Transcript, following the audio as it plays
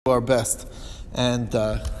our best. And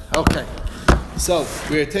okay, so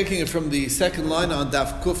we are taking it from the second line on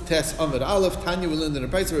Daf Kuf Tes Amud Aleph. Tanya will learn in the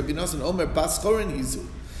Brayso Rabbi Nosson Omer Bas Chorin Hizu.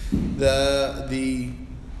 The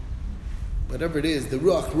whatever it is, the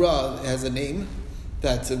Ruach Ra has a name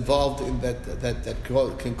that's involved in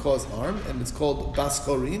that can cause harm, and it's called Bas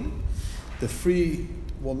Chorin, the free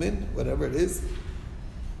woman, whatever it is.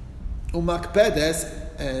 Umakpedes,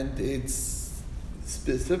 and it's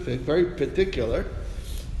specific, very particular.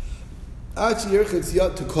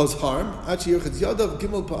 To cause harm,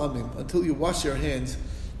 until you wash your hands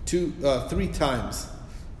 3 times.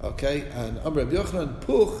 Okay, and Amr Rabbi Yochanan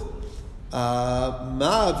Puch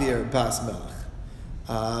Ma'avir Bas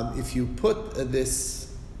Melech. If you put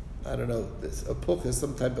this, I don't know, a puch is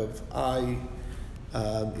some type of eye.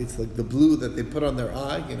 It's like the blue that they put on their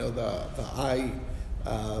eye. You know, the eye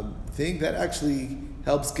thing that actually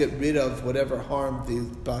helps get rid of whatever harm the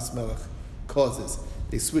Bas Melech causes.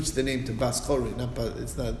 They switched the name to Bas Chorin,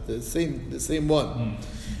 it's not the same one.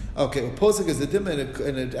 Okay, well, posik is the dim, and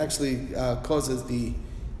it actually causes the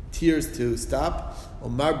tears to stop.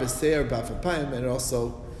 Omar b'seir b'afapayim, and it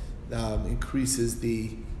also increases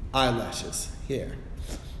the eyelashes here.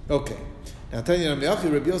 Okay. Now, Tanya Rabbi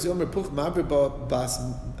Yossi Omer Puch Ma'avir Bas.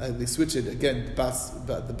 They switch it again.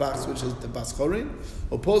 The Bas switches to Bas Chorin.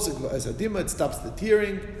 Or posik as a dima, it stops the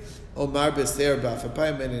tearing. Omar b'seir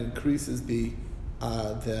b'afapayim, and it increases the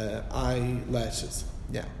eyelashes,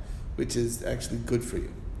 which is actually good for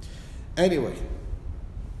you. Anyway,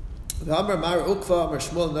 the Amar Mar Ukva, Amar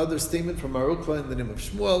Shmuel, another statement from Mar Ukva in the name of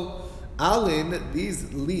Shmuel. Alin,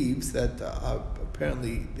 these leaves that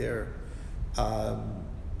apparently they're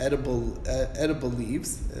edible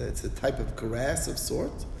leaves. It's a type of grass of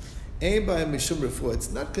sorts. Ein b'hem mishum refuah.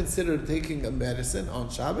 It's not considered taking a medicine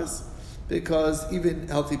on Shabbos because even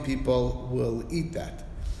healthy people will eat that.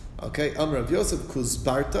 Okay, Amr Rav Yosef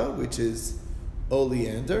Kuzbarta, which is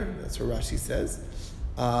oleander. That's what Rashi says.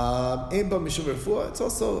 It's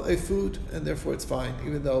also a food, and therefore it's fine,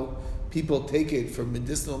 even though people take it for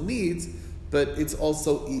medicinal needs, but it's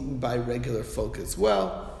also eaten by regular folk as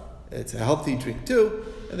well. It's a healthy drink too,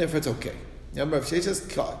 and therefore it's okay. Amr Rav Sheshes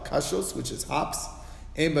Kashos, which is hops.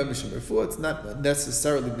 It's not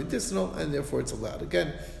necessarily medicinal, and therefore it's allowed.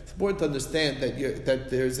 Again, it's important to understand that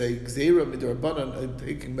there's a gzeira midrabanan on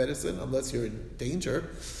taking medicine unless you're in danger,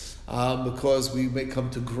 because we may come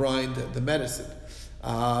to grind the medicine.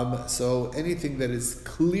 So anything that is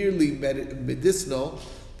clearly medicinal,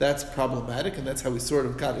 that's problematic, and that's how we sort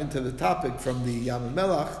of got into the topic from the Yam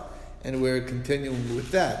Melach, and we're continuing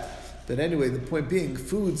with that. But anyway, the point being,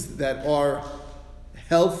 foods that are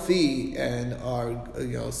healthy and are,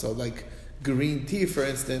 so like green tea, for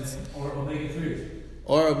instance, or omega-3s.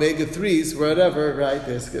 Or omega-3s, whatever, right?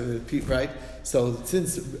 Right? So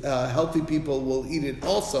since healthy people will eat it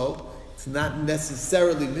also, it's not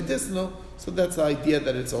necessarily medicinal, so that's the idea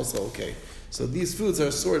that it's also okay. So these foods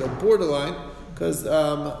are sort of borderline, because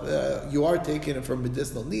you are taking it for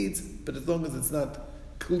medicinal needs, but as long as it's not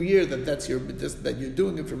clear that that's your medicine, that you're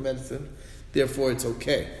doing it for medicine, therefore it's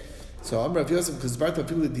okay. So Amr Rav Yosef Kuzbarta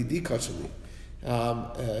Pilu Didi Kashali.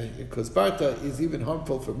 Kuzbarta is even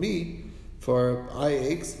harmful for me, for eye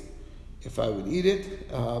aches, if I would eat it,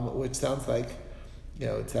 which sounds like,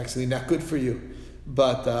 it's actually not good for you.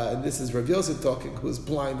 But, and this is Rav Yosef talking, who's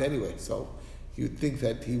blind anyway, so you'd think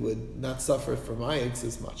that he would not suffer from eye aches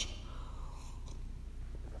as much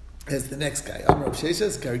as the next guy. Amr Rav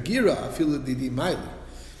Sheshes Gargira Afilu Didi Maili.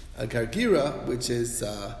 A Gargira, which is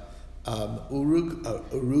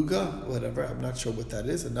uruga, whatever, I'm not sure what that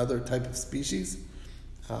is, another type of species.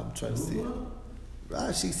 I'm trying to see.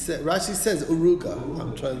 Rashi says uruga.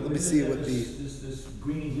 Let me see what this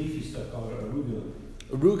green leafy stuff called arugula.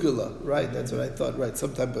 Arugula, right? That's what I thought. Right,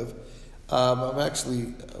 some type of. I'm actually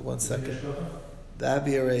 1 second. The have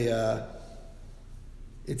here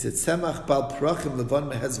it's a tzemach bal prachim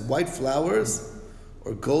levan. It has white flowers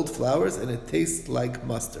or gold flowers, and it tastes like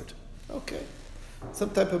mustard. Okay.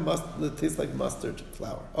 Some type of mustard that tastes like mustard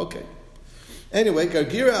flour. Okay. Anyway,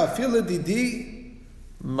 Gargira Afila Didi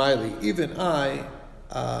Miley. Even I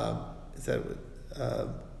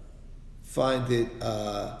find it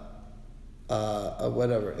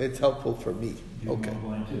whatever. It's helpful for me. Okay.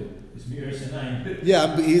 Blind too.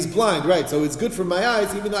 Yeah, he's blind, right? So it's good for my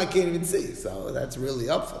eyes, even though I can't even see. So that's really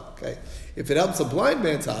helpful. Okay. If it helps a blind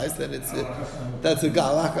man's eyes, then that's a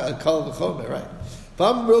galaka, a kol v'chomer, right?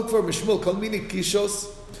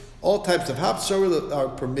 All types of hops are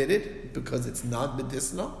permitted because it's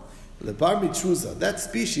non-medicinal. That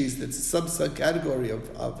species, that's a subcategory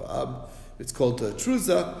of it's called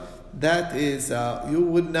truza. that is, you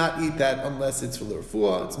would not eat that unless it's for the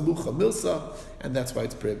refuah. It's mucha milsa, and that's why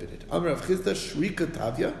it's prohibited. Amar Rav Chisda shrika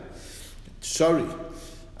tavya, shari.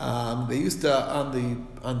 They used to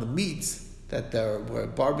on the meats that were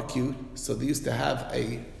barbecued, so they used to have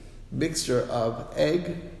a mixture of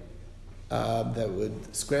egg, that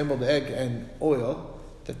would scrambled egg and oil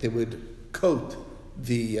that they would coat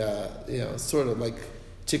the sort of like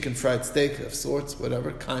chicken fried steak of sorts,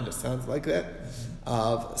 whatever kind of sounds like that,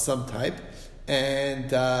 of some type, and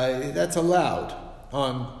that's allowed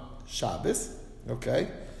on Shabbos. Okay,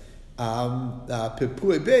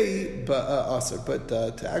 Pipui bei, but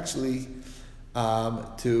to actually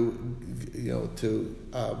to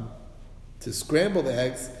scramble the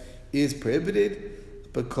eggs is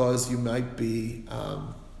prohibited because you might be,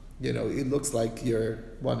 it looks like you're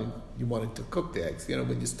wanting to cook the eggs.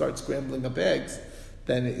 When you start scrambling up eggs,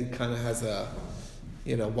 then it kind of has a,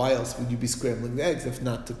 why else would you be scrambling the eggs if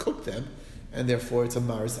not to cook them? And therefore, it's a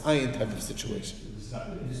Maris Ayin type of situation. It's not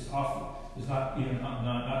even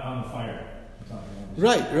not on the fire.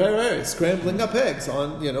 Right. Scrambling up eggs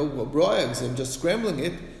on, raw eggs and just scrambling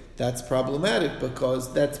it, that's problematic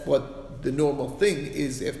because that's what the normal thing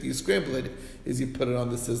is after you scramble it, is you put it on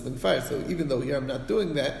the sizzling fire. So even though here I'm not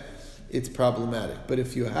doing that, it's problematic. But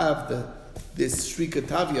if you have this shrika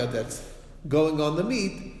tavya that's going on the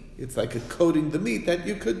meat, it's like a coating the meat that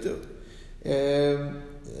you could do.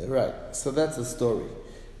 Right, so that's a story.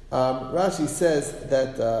 Rashi says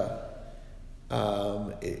that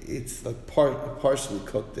it's like partially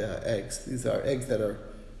cooked eggs. These are eggs they're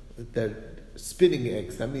spinning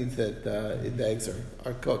eggs. That means that the eggs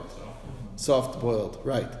are cooked, soft boiled,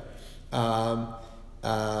 right?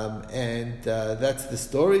 And that's the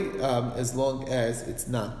story. As long as it's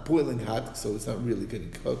not boiling hot, so it's not really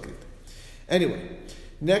going to cook it. Anyway,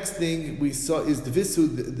 next thing we saw is the Visu,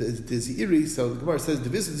 the Ziri. So the Gemara says the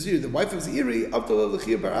Visu Ziri, the wife of Ziri, Abdullah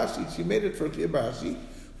L'chia Barashi. She made it for L'chia Barashi,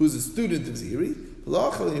 who's a student of Ziri.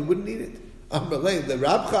 L'achal, he wouldn't eat it. Amalei, the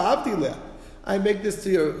Rabcha Abdillah. I make this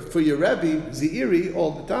for your Rebbe Ziri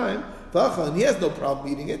all the time. And he has no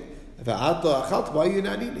problem eating it. Why are you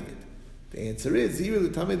not eating it? The answer is Ziri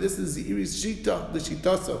l'tamei. This is Ziri's shita, the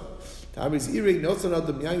shitaso. Tamei Ziri nosan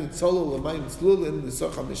adam yayin solo l'mayim tzlulin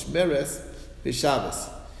l'socha mishmeres b'Shabbos.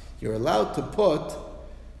 You're allowed to put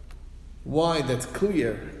wine that's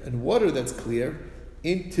clear and water that's clear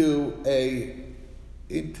into the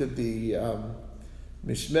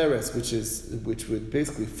mishmeres, which would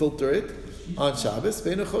basically filter it on Shabbos.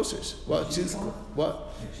 Ve'ena choshesh.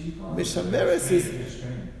 What? Mishmeres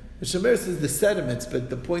is the sediments,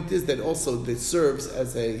 but the point is that also it serves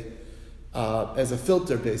as a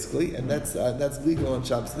filter, basically, and that's legal on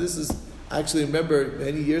Shabbos. This is actually, remember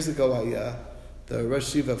many years ago, the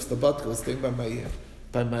Rosh Yeshiva of Slobodka was staying by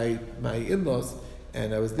my in-laws,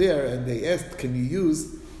 and I was there, and they asked, "Can you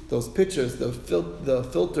use those pitchers, the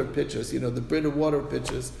filter pitchers, the Brita water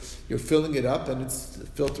pitchers? You're filling it up, and it's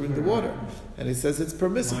filtering the water." And he says it's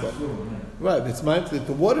permissible. Right, it's mindful.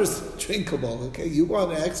 The water's drinkable, okay? You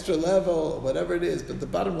want an extra level, whatever it is, but the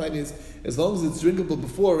bottom line is, as long as it's drinkable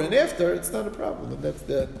before and after, it's not a problem. And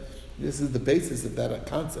this is the basis of that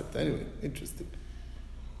concept. Anyway, interesting.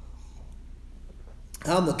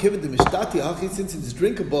 Since it's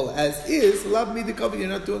drinkable as is, you're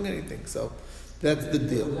not doing anything. So that's the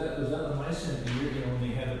deal. Was that the Meissen when they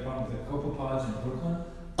had the problem with the copepods in Brooklyn?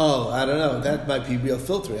 Oh, I don't know. That might be real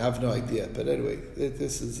filtering. I have no idea. But anyway,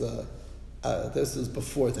 this is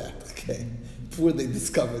before that. Okay, before they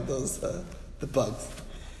discovered those the bugs.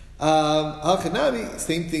 Al-Khanabi,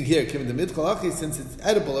 same thing here. Since it's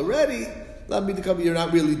edible already, you're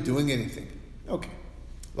not really doing anything. Okay.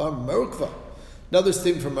 Another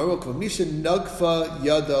statement from Marukva. Misha nagfa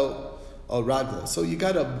yado or ragla. So you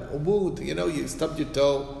got a wound. You stubbed your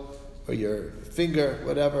toe or your finger,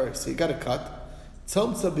 whatever. So you got a cut.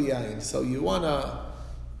 Tzomtza b'yayin. So you wanna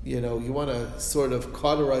sort of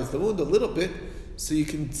cauterize the wound a little bit, so you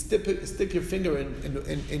can stick your finger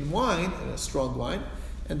in wine, in a strong wine,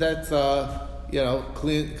 and that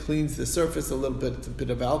cleans the surface a little bit. A bit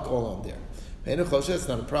of alcohol on there. It's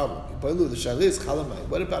not a problem.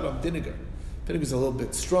 What about on vinegar? Vinegar is a little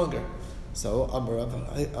bit stronger. So Amarav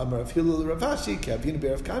Hilul Ravashi Kavina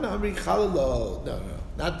Berav Kana Amri Chalalo. No,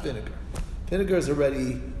 not vinegar. Vinegar is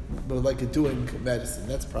already like doing medicine.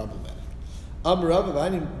 That's problematic. Amarav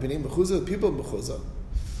Avanim B'nei Mechuzah. The people of Mechuzah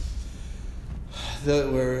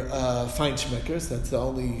that were feinschmeckers. That's the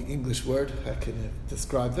only English word I can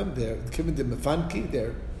describe them. They're Kivin de Mefanki.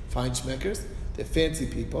 They're feinschmeckers. They're fancy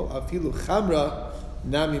people. Afilu Chamra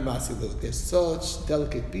Nami Masilu. They're such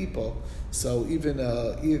delicate people. So even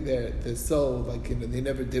they're so they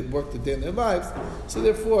never did work a day in their lives. So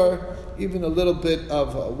therefore, even a little bit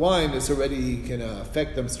of wine is already can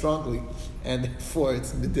affect them strongly, and therefore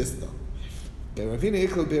it's medicinal.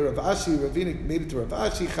 Ravina made it to Rav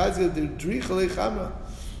Ashi. Chazil de drichalei chamra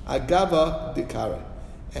agava dekara,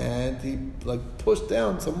 and he pushed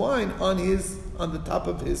down some wine on the top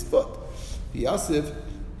of his foot. The Yosef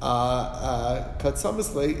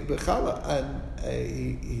katsamisle bechala, and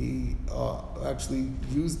he actually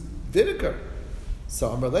used vinegar.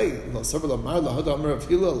 So I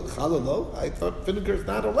thought vinegar is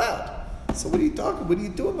not allowed. So what are you talking? What are you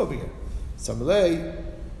doing over here? So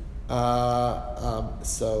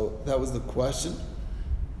that was the question.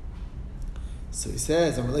 So he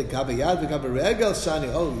says, oh, you're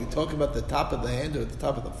talking about the top of the hand or the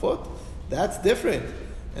top of the foot? That's different.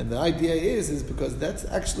 And the idea is because that's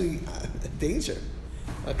actually a danger.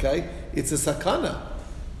 Okay? It's a sakana.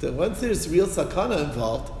 Once there's real sakana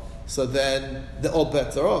involved, so then all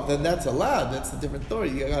bets are off. Then that's allowed. That's a different story.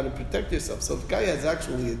 You got to protect yourself. So if a guy has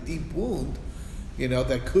actually a deep wound,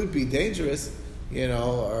 that could be dangerous,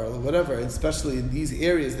 or whatever, especially in these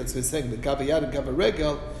areas, that's what we're saying, the gabayad and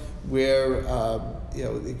gabaregel, where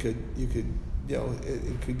it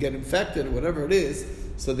could get infected or whatever it is.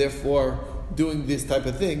 So therefore, doing this type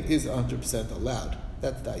of thing is 100% allowed.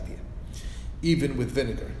 That's the idea. Even with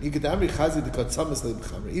vinegar. Either he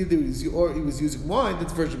was using wine,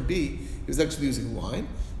 that's version B, he was actually using wine.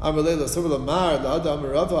 It's you're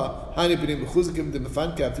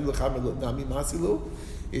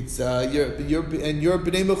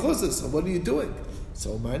b'nei mechuzah, so what are you doing?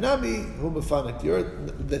 So Marnami, hu mefanik, you're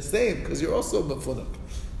the same because you're also mefunik.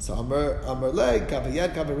 So Amar leg,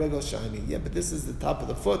 kavayad, kavaregel shiny. Yeah, but this is the top of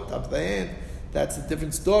the foot, top of the hand. That's a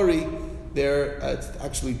different story. There, it's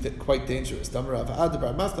actually quite dangerous. That's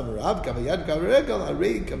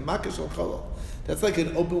like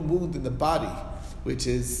an open wound in the body, which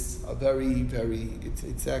is a very, very.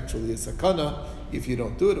 It's actually a sakana if you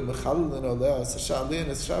don't do it.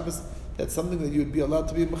 That's something that you would be allowed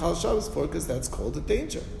to be mechal Shabbos for, because that's called a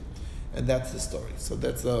danger, and that's the story. So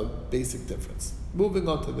that's a basic difference. Moving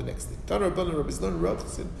on to the next thing.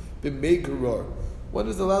 One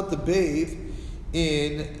is allowed to bathe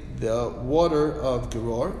in the water of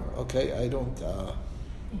Geror, okay,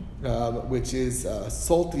 which is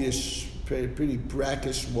saltyish, pretty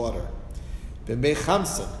brackish water. B'mei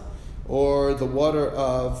Chamson, or the water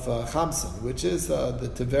of Chamson, which is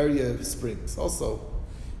the Tiberia springs. Also,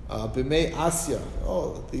 B'mei Asya,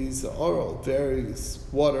 these are all various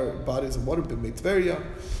bodies of water, B'mei Tiberia,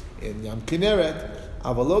 in Yam Kinneret,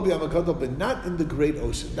 Avalo b'Yam HaGadol, but not in the Great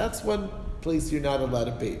Ocean. That's one place you're not allowed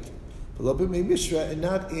to bathe. And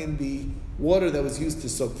not in the water that was used to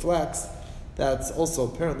soak flax. That's also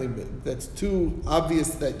apparently, that's too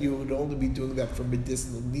obvious that you would only be doing that for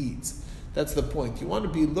medicinal needs. That's the point. You want to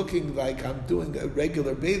be looking like I'm doing a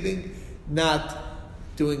regular bathing, not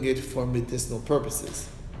doing it for medicinal purposes.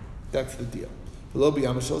 That's the deal.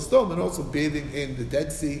 And also bathing in the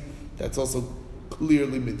Dead Sea, that's also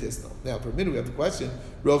clearly medicinal. Now, for a minute we have a question.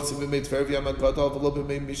 So it's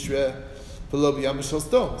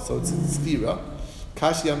stira.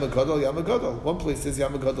 Kash Yamagadol. One place says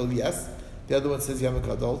Yamagadol yes, the other one says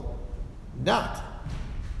Yamagadol not.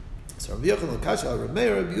 So Rabbi Yochanan Kasha,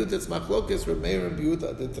 Rameir and Yehuda, it's Machlokes, Rameir and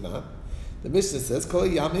Yehuda, the Mishnah says, Kol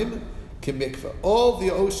Yamim Kimikva. All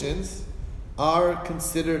the oceans are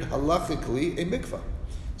considered halachically a mikvah.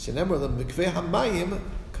 Shenemar the mikveh hamayim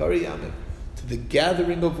kari yamim. To the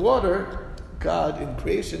gathering of water, God in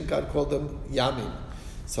creation, God called them yamim.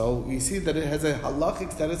 So we see that it has a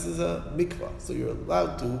halachic status as a mikvah. So you're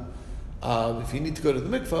allowed to, if you need to go to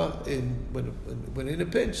the mikvah, when in a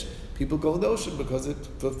pinch, people go in the ocean because it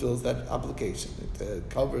fulfills that obligation. It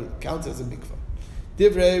counts as a mikvah.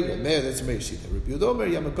 Divrei Rameir, that's Rameir Shita. Rabbi Yehuda Omer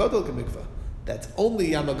Yamagadol k'mikvah. That's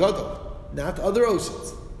only Yamagadol, not other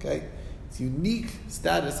oceans. Okay, it's unique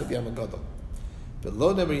status of Yamagadol. But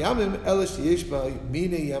lo nemer Yamim elish yeshba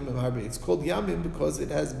mine Yamim harbe. It's called Yamim because it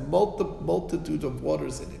has multitude of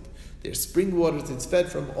waters in it. There's spring waters. It's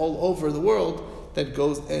fed from all over the world that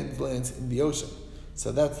goes and lands in the ocean.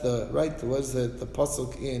 So that's the right. There was the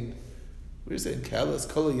pasuk in where is it in Kalas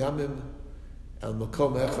Kol Yamim El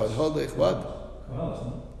Makom Echad Holech what? Kahalas,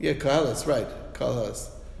 no? Yeah, Kahalas, right.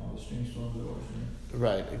 Kahalas. All the streams flow into the ocean.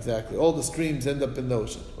 Right, exactly. All the streams end up in the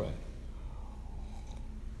ocean. Right.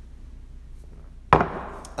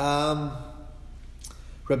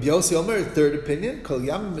 Rabbi Yossi Omer, third opinion, Kol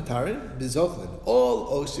Yamim Mitarin Bizochlin. All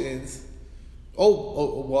oceans,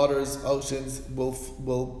 all waters, oceans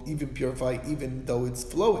will even purify, even though it's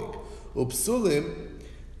flowing. Upsulim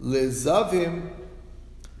lezavim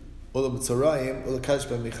ulamtzarayim ulakash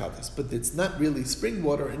b'mechatas. But it's not really spring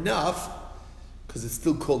water enough because it's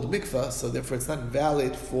still called mikvah, so therefore it's not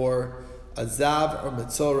valid for a zav or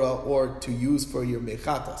metzora or to use for your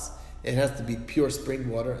mechatas. It has to be pure spring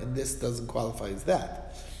water, and this doesn't qualify as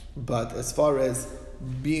that. But as far as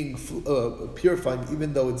being purifying,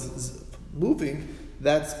 even though it's moving,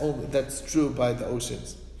 that's true by the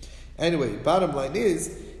oceans. Anyway, bottom line is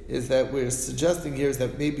that we're suggesting here is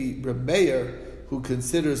that maybe Reb Meir, who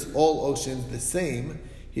considers all oceans the same,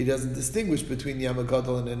 he doesn't distinguish between Yam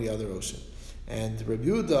HaGadol and any other ocean. And Reb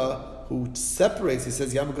Yehuda, who separates, he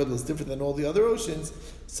says Yam HaGadol is different than all the other oceans,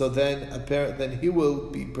 so then he will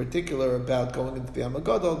be particular about going into the Yam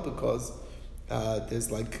HaGadol because there's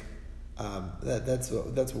that's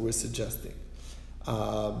what we're suggesting.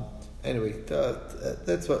 Anyway,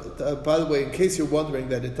 that's what. By the way, in case you're wondering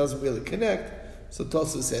that it doesn't really connect, so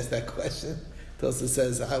Tosfos asked that question. Tosfos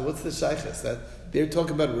says, "What's the shaykhs that they're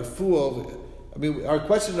talking about refuah?" I mean, our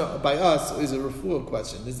question by us is a refuah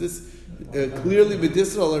question. Is this clearly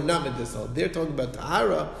medicinal or not medicinal? They're talking about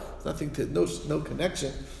tahara. It's nothing to no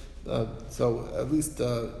connection. So at least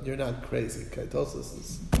you're not crazy. Okay, Tosfos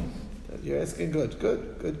is. You're asking good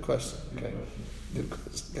question. Okay, good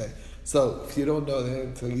question. Okay. So if you don't know the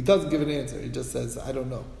answer, he doesn't give an answer. He just says, "I don't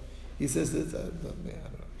know." He says this. I don't know.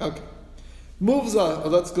 Okay. Moves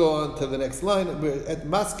on. Let's go on to the next line. We're at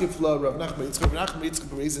Maskifla. Rav Nachman Yitzchak. Rav Nachman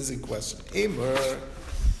Yitzchak raises a question. Emer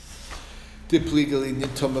diplegali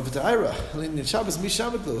nitom of ta'ira lin Shabbos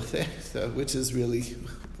mishamatlu, which is really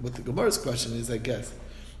what the Gemara's question is, I guess.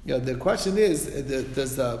 The question is,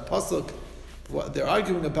 does the pasuk? They're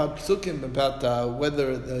arguing about psukim about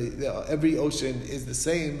whether every ocean is the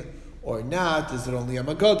same or not. Is it only Yam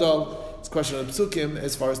HaGadol? It's a question of psukim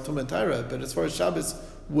as far as Tum and Taira, but as far as Shabbos,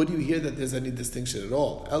 would you hear that there's any distinction at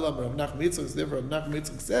all? Elam Rav Nachman Yitzchak, therefore Rav Nachman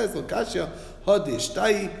Yitzchak says, L'kashya had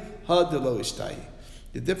ishtai, had lo ishtai.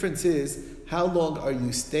 The difference is, how long are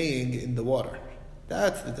you staying in the water?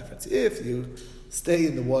 That's the difference. If you stay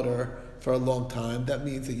in the water for a long time, that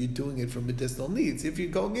means that you're doing it for medicinal needs. If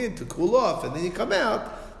you're going in to cool off and then you come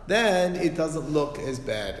out, then it doesn't look as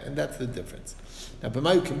bad, and that's the difference. Now, the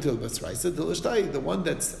one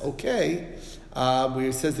that's okay, where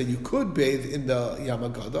it says that you could bathe in the Yam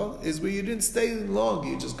HaGadol, is where you didn't stay in long.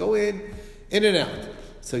 You just go in and out.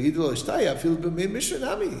 So if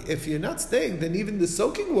you're not staying, then even the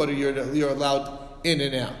soaking water you're allowed in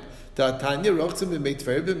and out. Even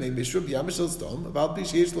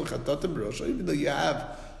though you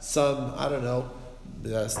have some,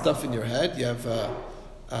 stuff in your head, you have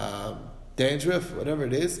dandruff, whatever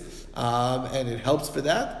it is, and it helps for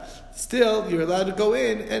that, still you're allowed to go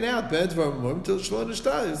in and out as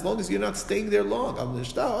long as you're not staying there long.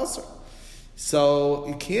 So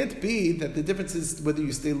it can't be that the difference is whether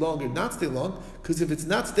you stay long or not stay long, because if it's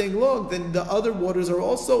not staying long, then the other waters are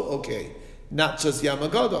also okay, not just Yam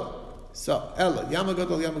HaGadol. So, Yam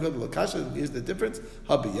HaGadol, Lakasha, here's the difference.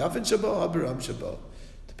 Habi Yafin Shabo, Habi Ram Shabo.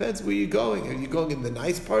 Depends where you're going. Are you going in the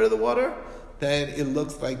nice part of the water? Then it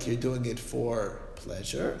looks like you're doing it for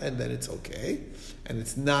pleasure, and then it's okay, and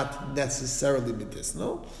it's not necessarily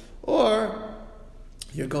medicinal. Or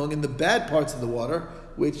you're going in the bad parts of the water,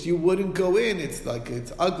 which you wouldn't go in. It's like,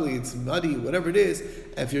 it's ugly, it's muddy, whatever it is.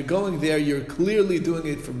 If you're going there, you're clearly doing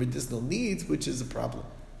it for medicinal needs, which is a problem.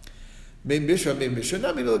 That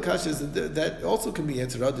also can be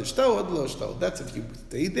answered. That's if you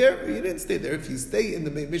stayed there or you didn't stay there. If you stay in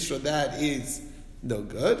the Mei Mishra, that is no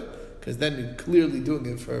good, because then you're clearly doing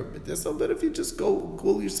it for medicinal. But if you just go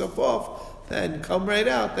cool yourself off, then come right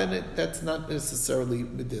out, then that's not necessarily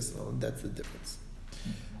medicinal, and that's the difference.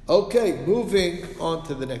 Okay, moving on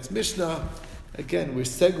to the next Mishnah. Again, we're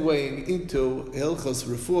segueing into Hilchos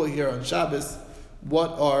Refuah here on Shabbos.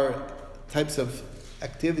 What are types of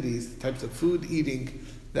activities, types of food eating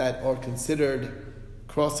that are considered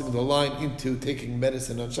crossing the line into taking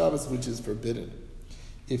medicine on Shabbos, which is forbidden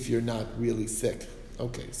if you're not really sick.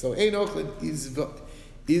 Okay, so Ein Ochlin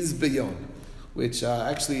is Bayon, which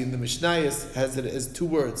actually in the Mishnayos has it as two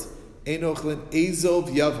words. Ein Ochlin Ezov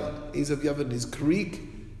Yavon. Ezov Yavon is Greek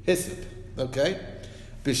hyssop. Okay?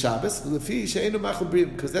 B'Shabbos, Lefi She'enu Machal Brim,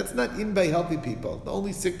 because that's not in by healthy people. The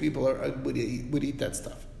only sick people would eat that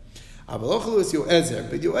stuff. But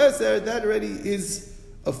yoezer, that already is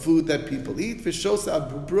a food that people eat. V'shosa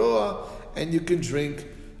abubrua, and you can drink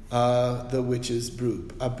the witch's brew.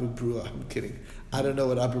 Abubrua, I'm kidding. I don't know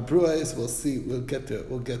what abubrua is. We'll see. We'll get to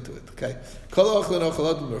it. Okay.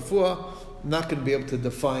 I'm not going to be able to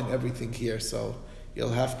define everything here, so you'll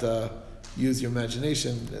have to use your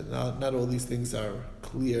imagination. Not all these things are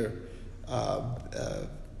clear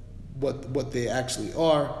what they actually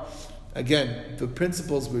are. Again, the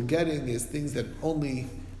principles we're getting is things that only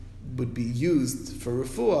would be used for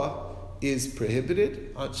refuah is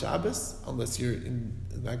prohibited on Shabbos unless you're in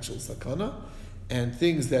an actual sakana, and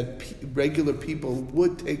things that regular people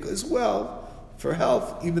would take as well for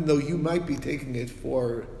health, even though you might be taking it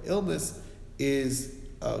for illness, is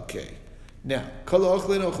okay. Now, you're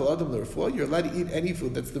allowed to eat any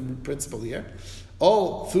food. That's the principle here.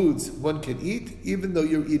 All foods one can eat, even though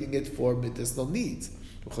you're eating it for medicinal needs.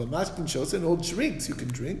 And all drinks you can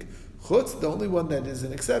drink. Chutz, the only one that is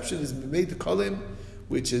an exception is mimei kolim,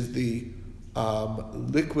 which is the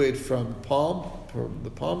liquid from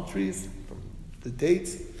the palm trees, from the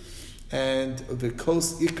dates, and the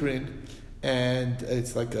kos ikrin, and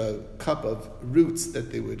it's like a cup of roots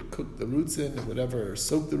that they would cook the roots in, or whatever, or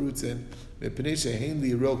soak the roots in,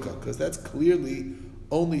 because that's clearly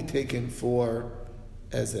only taken for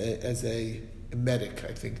as a medic,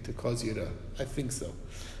 I think, to cause you to, I think so.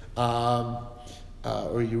 Or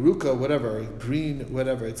Yeruka, whatever, green,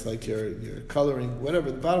 whatever, it's like you're coloring,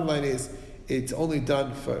 whatever. The bottom line is, it's only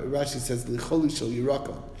done for, Rashi says, licholi shel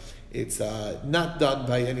Yerakon. It's not done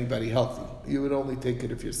by anybody healthy. You would only take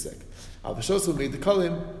it if you're sick. Avashosu made the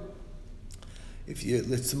kolim. If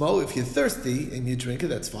you're thirsty and you drink it,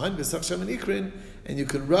 that's fine. And you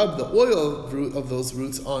can rub the oil of those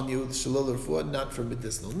roots on you, shalol refuah, not for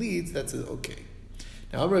medicinal needs. That's okay.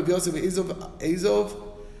 Now, Amar Rav Yosef Ezov.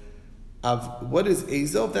 What is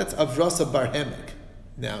Ezov? That's Avrasa bar Hemek.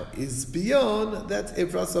 Now, Izbion, that's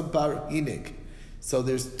Avrasa bar Hinig. So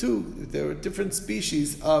there are different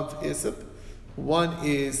species of hyssop. One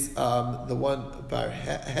is the one bar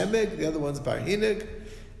Hemek, the other one's bar Hinig.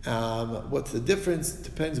 What's the difference?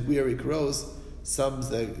 Depends where it grows. Some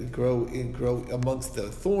that grow amongst the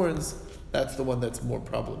thorns. That's the one that's more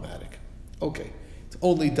problematic. Okay, it's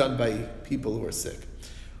only done by people who are sick.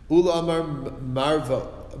 Ula Amar Marva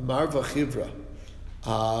Chivra.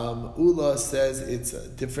 Ula says it's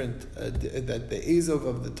different, that the Ezov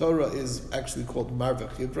of the Torah is actually called Marva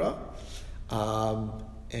Chivra.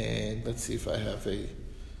 And let's see if I have a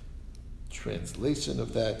translation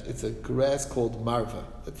of that. It's a grass called Marva.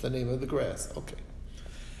 That's the name of the grass. Okay.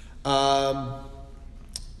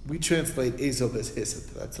 We translate Ezov as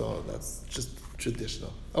hyssop. That's all. That's just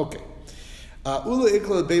traditional. Okay. Ula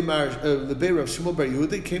Ikla Lebei Rav Shmuel Bar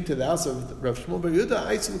Yehuda came to the house of Rav Shmuel Bar Yehuda.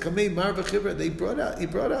 Aisul Kamei Marva Chivra. He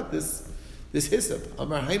brought out this hyssop.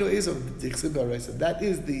 Amar Hainu Ezov Dichsib Baraisa. That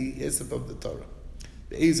is the hyssop of the Torah,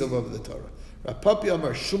 the Ezov of the Torah. Rav Papi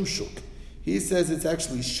Amar Shumshuk. He says it's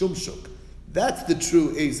actually Shumshuk. That's the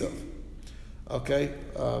true Ezov. Okay.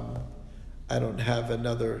 I don't have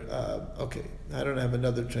another. I don't have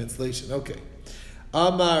another translation. Okay.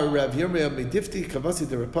 Amar Rav Yirmiyah Medifti Kavasi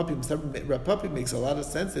the Rav Papi makes a lot of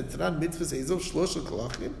sense. It's not mitzvahs Ezov shlosha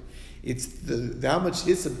kolachim. It's the how much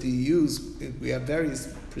hyssop do you use? We have various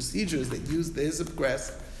procedures that use the hyssop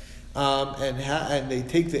grass, and they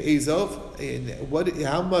take the Ezov. And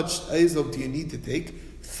how much Ezov do you need to take?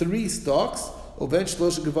 3 stalks. And there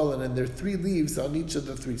are 3 leaves on each of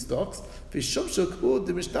the 3 stalks. And shumshuk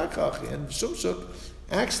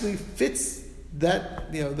actually fits that,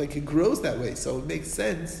 like it grows that way. So it makes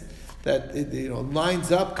sense that it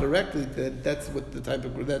lines up correctly. That's what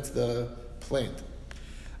that's the plant.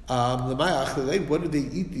 What do they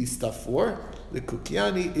eat these stuff for? The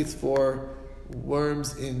kukiani is for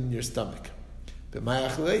worms in your stomach. How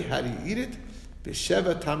do you eat it?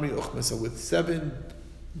 So with 7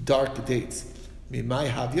 dark dates.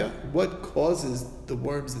 What causes the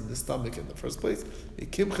worms in the stomach in the first place?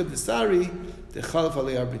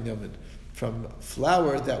 From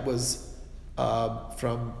flour that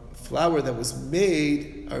was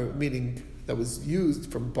made, or meaning that was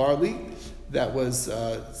used from barley that was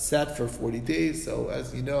sat for 40 days. So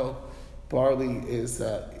as you know, barley is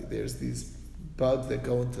there's these bugs that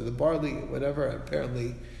go into the barley, whatever.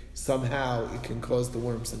 Apparently, somehow it can cause the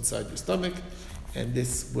worms inside your stomach, and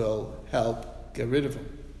this will help get rid of them.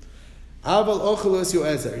 Aval ochelus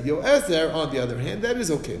yoezer. Yoezer, on the other hand, that is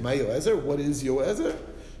okay. My yoezer, what is yoezer?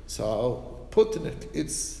 So, putnik,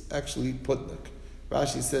 it's actually putnik.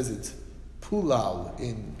 Rashi says it's pulal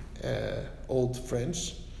in Old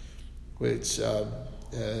French, which,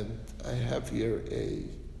 and I have here a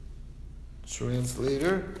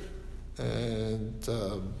translator, and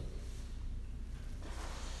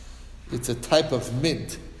it's a type of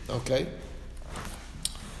mint, okay?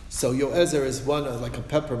 So yoezer is one like a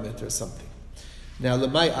peppermint or something. Now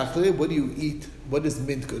lemay achle, what do you eat? What is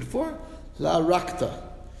mint good for? La rakta,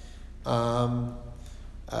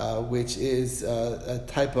 which is a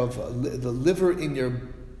type of the liver in your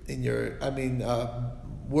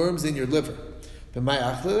worms in your liver. How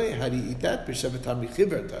do you eat that?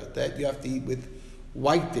 That you have to eat with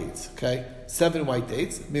white dates, okay? 7 white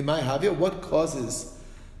dates. What causes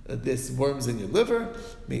this worms in your liver?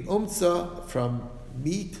 From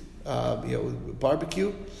meat,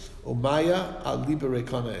 barbecue. Umaya al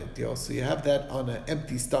liberekana. So you have that on an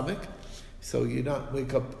empty stomach. So you not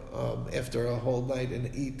wake up after a whole night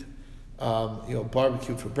and eat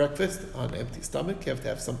barbecue for breakfast on an empty stomach. You have to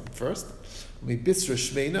have something first. Bisra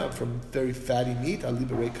shmeina, from very fatty meat, al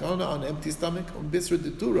liberekana, on an empty stomach. Bisra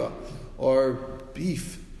detura, or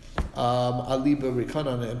beef, al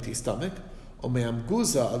liberekana, on an empty stomach.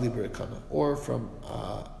 Amguza al liberekana, or from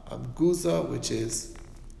amguza, which is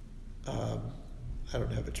I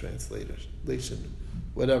don't have a translation,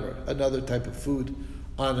 whatever, another type of food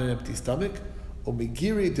on an empty stomach.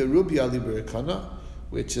 Omigiri derubi al liberekana,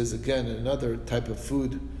 which is again another type of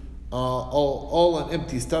food, all on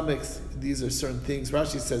empty stomachs. These are certain things.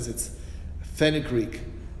 Rashi says it's fenugreek,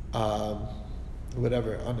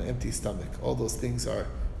 whatever, on an empty stomach. All those things are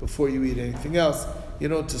before you eat anything else. You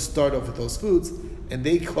don't just start off with those foods, and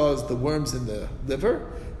they cause the worms in the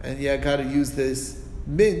liver, and you got to use this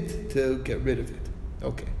mint to get rid of it.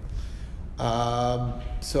 Okay.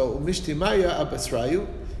 So umishtimaya abasrayu,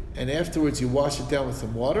 and afterwards you wash it down with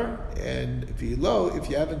some water. And if you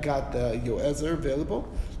haven't got the yoezer available,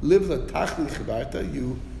 live la tachli chibarta,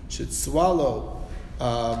 you should swallow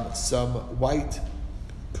some white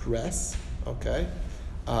cress. Okay.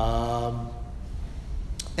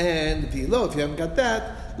 And if you haven't got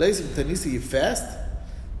that, leisi tanisi, you fast.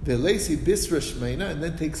 Velesi bisra shmeina, and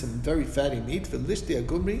then take some very fatty meat. Velishti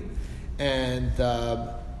agumri, and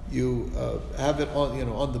you have it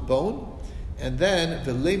on the bone, and then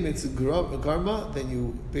velemitz garma, then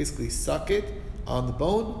you basically suck it on the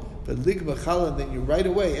bone. Veligma chala, and then you right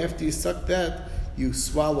away after you suck that, you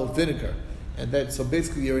swallow vinegar, and then so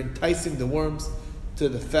basically you're enticing the worms to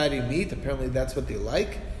the fatty meat. Apparently that's what they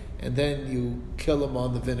like, and then you kill them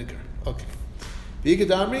on the vinegar. Okay.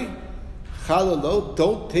 Vigadamri. Chalalo,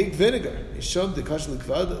 don't take vinegar. Yishom dekash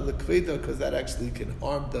lekveda, because that actually can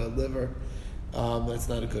harm the liver. That's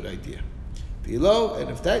not a good idea. Below, and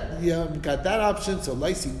if that you haven't got that option, so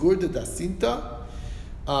laisi gurda dasinta.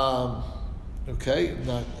 Okay,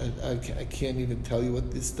 I can't even tell you what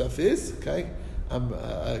this stuff is. Okay,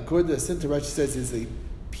 gurda dasinta, Rashi says, is a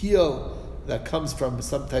peel that comes from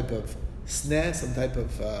some type of sneh, some type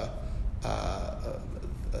of a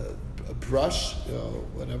brush,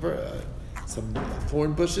 whatever. Some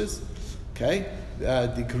thorn bushes, okay?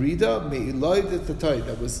 The grida me'iloi detatoi,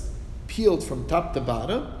 that was peeled from top to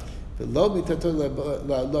bottom, and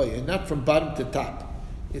not from bottom to top.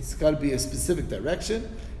 It's got to be a specific direction,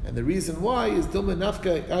 and the reason why is dilma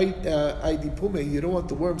nafka aidipume. You don't want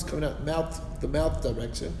the worms coming out the mouth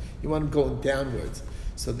direction. You want them going downwards.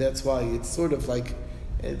 So that's why it's sort of like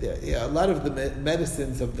a lot of the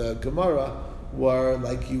medicines of the Gemara were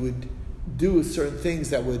like you would do certain things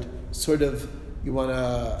that would sort of, you want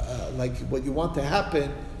to, like what you want to happen,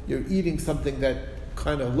 you're eating something that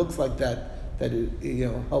kind of looks like that it,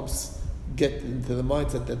 helps get into the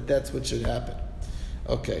mindset that that's what should happen.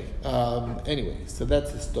 Okay, anyway, so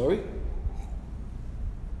that's the story.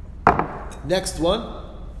 Next one.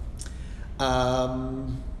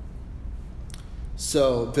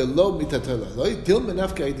 So, velo mitatolaloi, dil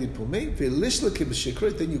menafka edid pume, velishla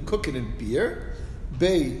kibashikra, then you cook it in beer,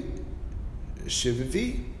 be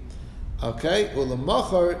shivivi. Okay,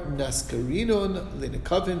 ulamachar naskarinon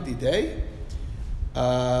linekavin didei.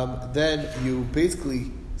 Then you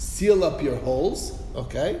basically seal up your holes.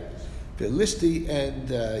 Okay, velishti,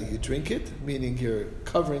 and you drink it, meaning you're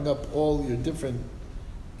covering up all your different,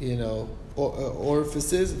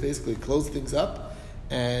 orifices. Basically, close things up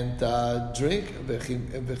and drink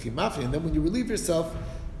vechimafni. And then when you relieve yourself,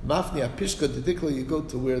 mafni apishka didikla, you go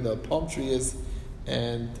to where the palm tree is.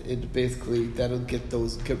 And it basically, that'll get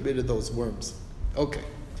rid of those worms. Okay.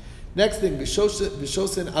 Next thing,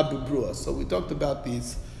 Vishosin Abu Brua. So we talked about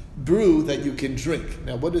these brew that you can drink.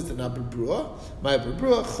 Now, what is an Abu Brua? My Abu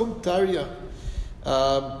Brua, Chumtaria.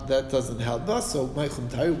 That doesn't help us. So my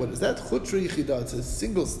Chumtaria, what is that? Chutri Yichida. It's a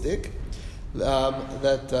single stick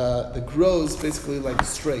that grows basically like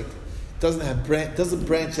straight. Doesn't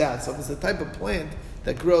branch out. So it's a type of plant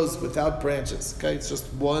that grows without branches. Okay, it's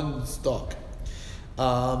just one stalk.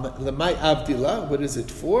 Lemay avdila, what is it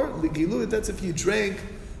for? Ligilu, that's if you drank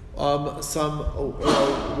some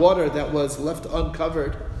water that was left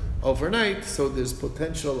uncovered overnight, so there's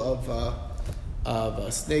potential of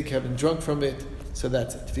a snake having drunk from it. So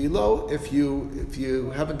that's it. Vilo, if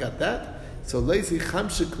you haven't got that, so lazy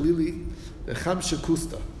chamsha klili, chamsha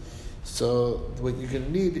kusta. So what you're going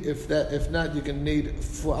to need, if not, you're going to need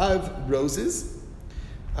 5 roses.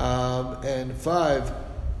 and 5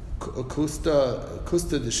 kusta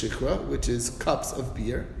de shikra, which is cups of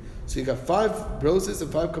beer. So you got 5 roses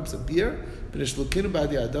and 5 cups of beer,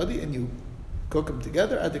 and you cook them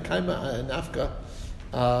together at the kaima and afka,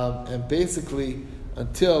 and basically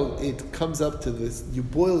until it comes up to this, you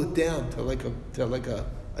boil it down to like a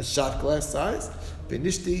shot glass size,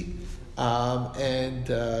 benishti,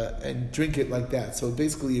 and drink it like that. So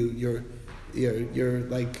basically, you're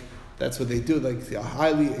like, that's what they do. Like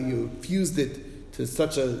you fused it to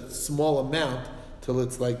such a small amount till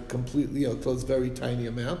it's like completely, till it's very tiny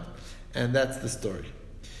amount, and that's the story.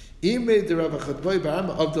 She did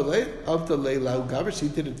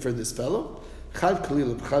it for this fellow,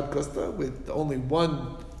 with only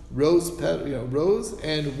 1 rose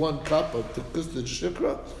and 1 cup of kusta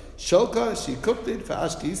shikra. Shoka, she cooked it for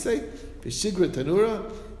ashkise, for shigra tanura.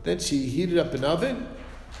 Then she heated up an oven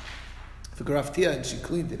for graftia, and she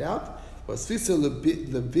cleaned it out. Was fisa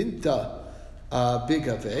levinta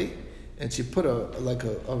bigave, and she put a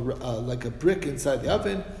brick inside the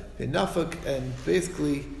oven. V'nafak, and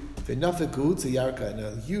basically v'nafak gehutza yarka, and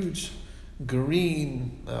a huge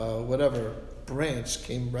green branch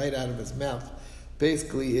came right out of his mouth.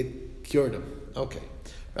 Basically, it cured him. Okay.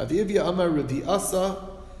 Rav Yivya Amar Ravi Asa.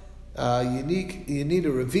 You need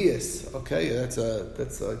a revius. Okay, that's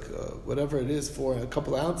like whatever it is, for a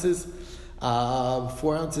couple of ounces,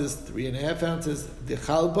 4 ounces, 3.5 ounces. The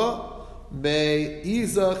chalba me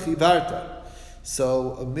iza chivarta.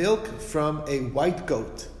 So a milk from a white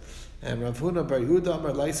goat. And Rav Huna Bar Yehuda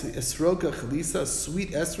Amar Laisi esroga chalisa,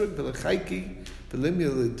 sweet esrog b'lechaiki b'limya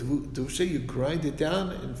ledusha. You grind it down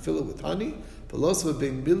and fill it with honey. B'losva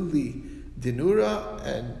b'milli dinura,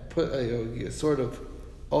 and put you sort of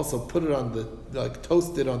also put it on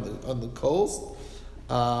toast it on the coals,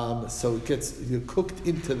 so it gets cooked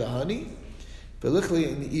into the honey. B'lichli,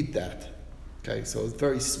 and you eat that. Okay, so it's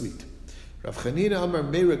very sweet. Rav Chanina Amar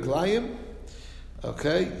Meiraglayim.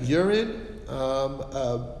 Okay, urine.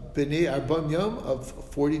 B'nei Arbon Yom, of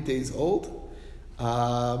 40 days old.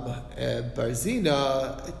 Barzina,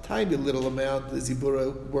 a tiny little amount. The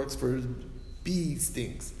Zibura works for bee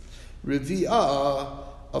stings. Revi'ah,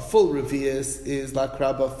 a full revi'us, is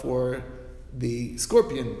lakraba for the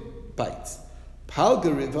scorpion bites.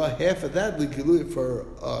 Palga riva, half of that, ligilu, for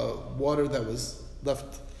water that was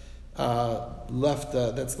left.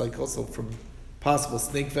 That's like also from possible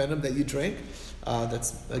snake venom that you drank.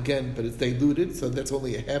 That's again, but it's diluted, so that's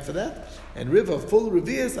only a half of that. And riva, full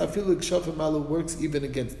revi'us, I feel like shafim malu works even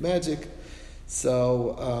against magic.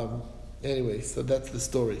 So anyway, so that's the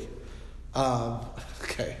story.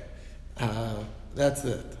 Okay, that's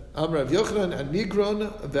it. Amrav Yochanan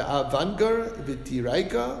Anigron ve'avangar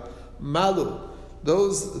v'tiraika malu.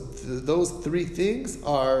 Those 3 things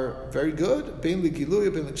are very good. Bein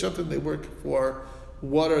ligiluya, bein l'shafim, they work for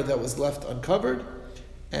water that was left uncovered,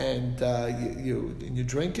 and you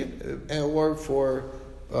drink it, or for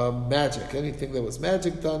magic, anything that was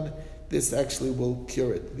magic done. This actually will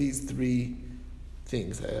cure it. These 3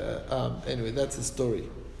 things. Anyway, that's the story.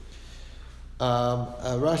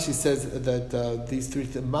 Rashi says that these 3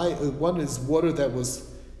 things. One is water that was,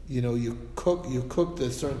 you cooked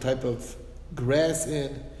a certain type of grass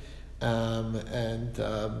in, and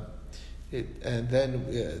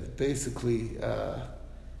then basically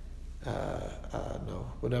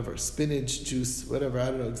whatever, spinach juice, whatever, I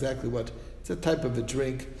don't know exactly what. It's a type of a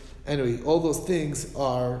drink. Anyway, all those things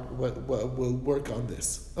are what will work on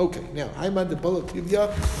this. Okay, now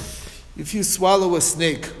if you swallow a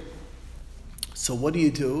snake. So what do you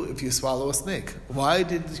do if you swallow a snake? Why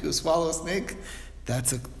did you swallow a snake?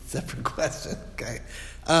 That's a separate question. Okay,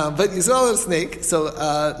 but you swallow a snake. So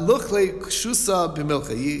luchle kshusa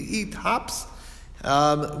b'milcha. You eat hops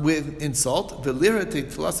in salt. And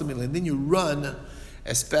then you run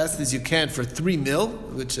as fast as you can for 3 mil,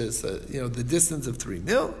 which is the distance of 3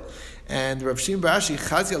 mil. And Rav Shimon bar Ashi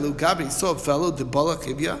Chazia Lugabi saw a fellow Debala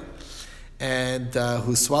Kivya, and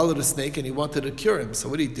who swallowed a snake, and he wanted to cure him. So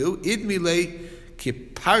what did he do? Idmile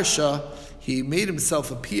kiparsha. He made himself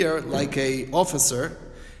appear like a officer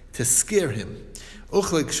to scare him.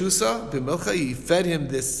 Uchle kshusa b'milcha. He fed him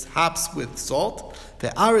this hops with salt.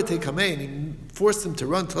 Ve'arete kamei, and he forced him to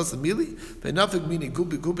run tosamili. Ve'nafik mini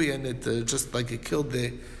gubi gubi, and it just like it killed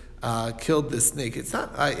the snake. It's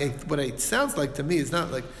not. What it sounds like to me is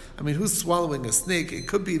not like. I mean, who's swallowing a snake? It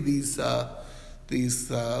could be these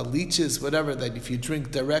leeches, whatever, that if you drink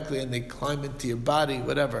directly and they climb into your body,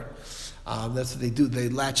 whatever. That's what they do. They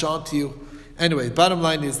latch onto you. Anyway, bottom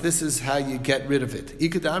line is, this is how you get rid of it.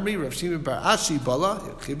 Ikad Amri, Rav Shimon bar Ashi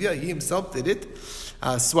Bala, he himself did it.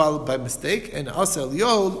 swallowed by mistake. And asel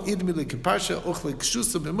yol idmili kiparsha uchle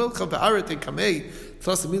kshusu b'milcha v'arete kamei.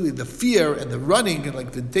 Plus immediately the fear and the running and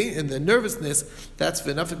like the nervousness. That's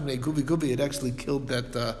v'nafik mnei guvi guvi. It actually killed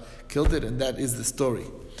it, and that is the story.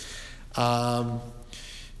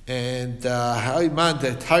 And ha'imad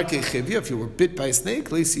tarke chivya. If you were bit by a snake,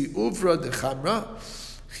 leisi uvra de chamra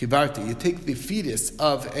chivarti. You take the fetus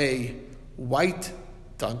of a white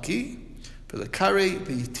donkey, for the kare,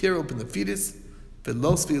 you tear open the fetus,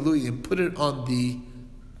 los v'ilui, and put it on the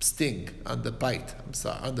sting, on the bite.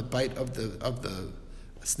 On the bite of the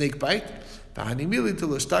snake bite. But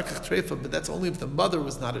that's only if the mother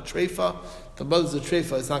was not a treifa. If the mother's a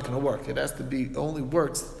treifa, it's not going to work. It has to be, only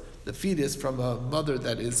works the fetus from a mother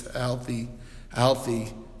that is a healthy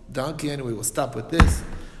donkey. Anyway, we'll stop with this.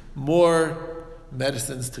 More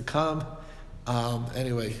medicines to come.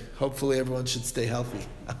 Anyway, hopefully everyone should stay healthy.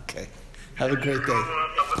 Okay. Have a great day.